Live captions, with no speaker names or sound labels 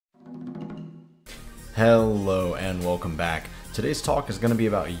Hello and welcome back. Today's talk is going to be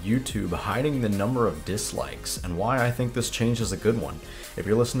about YouTube hiding the number of dislikes and why I think this change is a good one. If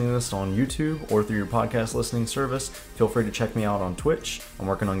you're listening to this on YouTube or through your podcast listening service, feel free to check me out on Twitch. I'm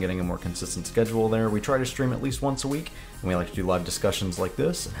working on getting a more consistent schedule there. We try to stream at least once a week, and we like to do live discussions like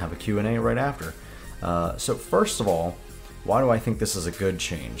this and have a Q&A right after. So first of all, why do I think this is a good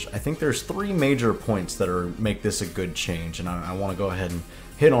change? I think there's three major points that make this a good change, and I want to go ahead and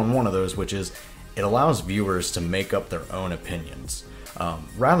hit on one of those, which is it allows viewers to make up their own opinions,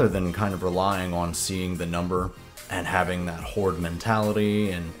 rather than kind of relying on seeing the number and having that horde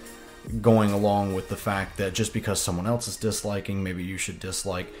mentality and going along with the fact that just because someone else is disliking, maybe you should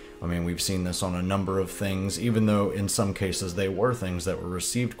dislike. I mean, we've seen this on a number of things, even though in some cases they were things that were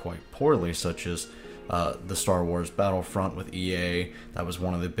received quite poorly, such as the Star Wars Battlefront with EA. That was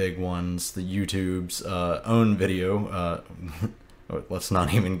one of the big ones. The YouTube's own video. Let's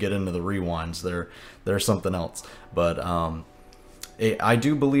not even get into the rewinds. They're something else. But I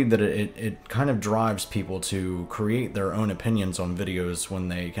do believe that it kind of drives people to create their own opinions on videos when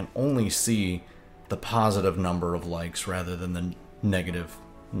they can only see the positive number of likes rather than the negative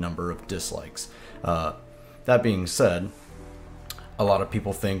number of dislikes. That being said, a lot of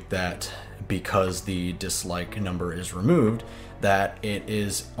people think that because the dislike number is removed, that it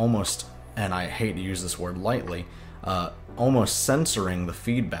is almost, and I hate to use this word lightly, almost censoring the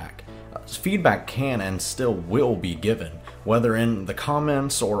feedback. Feedback can and still will be given, whether in the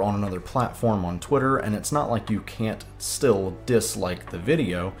comments or on another platform on Twitter, and it's not like you can't still dislike the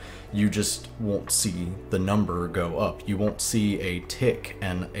video, you just won't see the number go up. You won't see a tick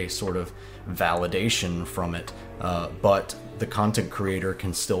and a sort of validation from it, but the content creator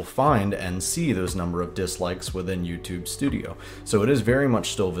can still find and see those number of dislikes within YouTube Studio. So it is very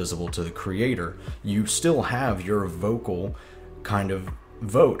much still visible to the creator. You still have your vocal kind of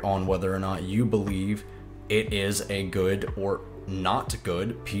vote on whether or not you believe it is a good or not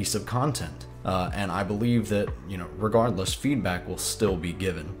good piece of content. And I believe that, regardless, feedback will still be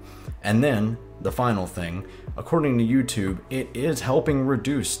given. And then the final thing, according to YouTube, it is helping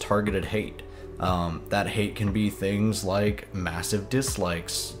reduce targeted hate. That hate can be things like massive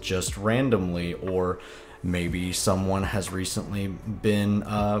dislikes just randomly, or maybe someone has recently been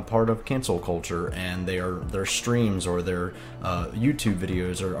part of cancel culture and their streams or their YouTube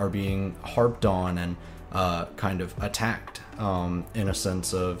videos are being harped on and kind of attacked in a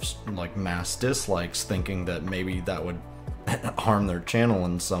sense of like mass dislikes, thinking that maybe that would harm their channel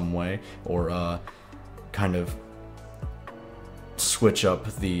in some way, or kind of switch up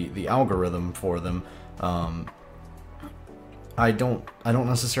the algorithm for them. I don't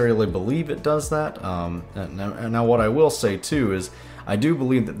necessarily believe it does that. Now what I will say too is I do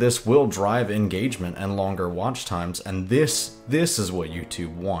believe that this will drive engagement and longer watch times, and this is what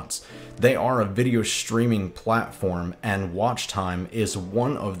YouTube wants. They are a video streaming platform, and watch time is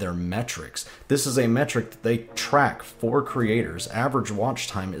one of their metrics. This is a metric that they track for creators. Average watch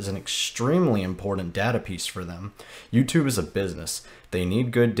time is an extremely important data piece for them. YouTube is a business. They need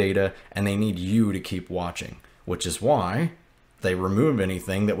good data, and they need you to keep watching, which is why they remove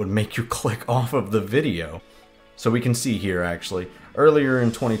anything that would make you click off of the video. So we can see here actually, earlier in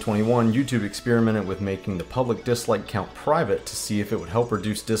 2021, YouTube experimented with making the public dislike count private to see if it would help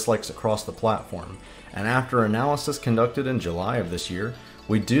reduce dislikes across the platform. And after analysis conducted in July of this year,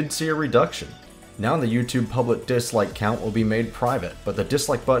 we did see a reduction. Now the YouTube public dislike count will be made private, but the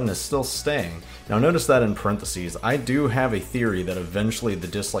dislike button is still staying. Now notice that in parentheses, I do have a theory that eventually the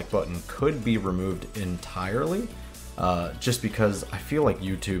dislike button could be removed entirely, just because I feel like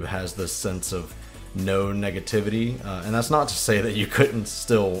YouTube has this sense of no negativity, and that's not to say that you couldn't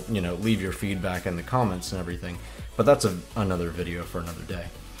still, leave your feedback in the comments and everything, but that's another video for another day.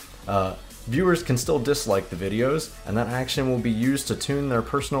 Viewers can still dislike the videos, and that action will be used to tune their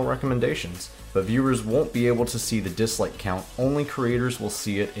personal recommendations, but viewers won't be able to see the dislike count. Only creators will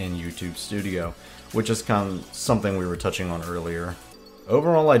see it in YouTube Studio, which is kind of something we were touching on earlier.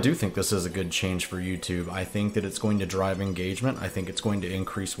 Overall, I do think this is a good change for YouTube. I think that it's going to drive engagement. I think it's going to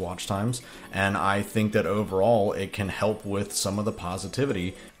increase watch times. And I think that overall, it can help with some of the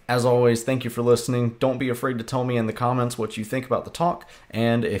positivity. As always, thank you for listening. Don't be afraid to tell me in the comments what you think about the talk.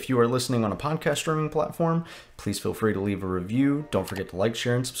 And if you are listening on a podcast streaming platform, please feel free to leave a review. Don't forget to like,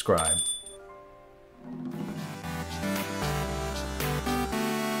 share, and subscribe.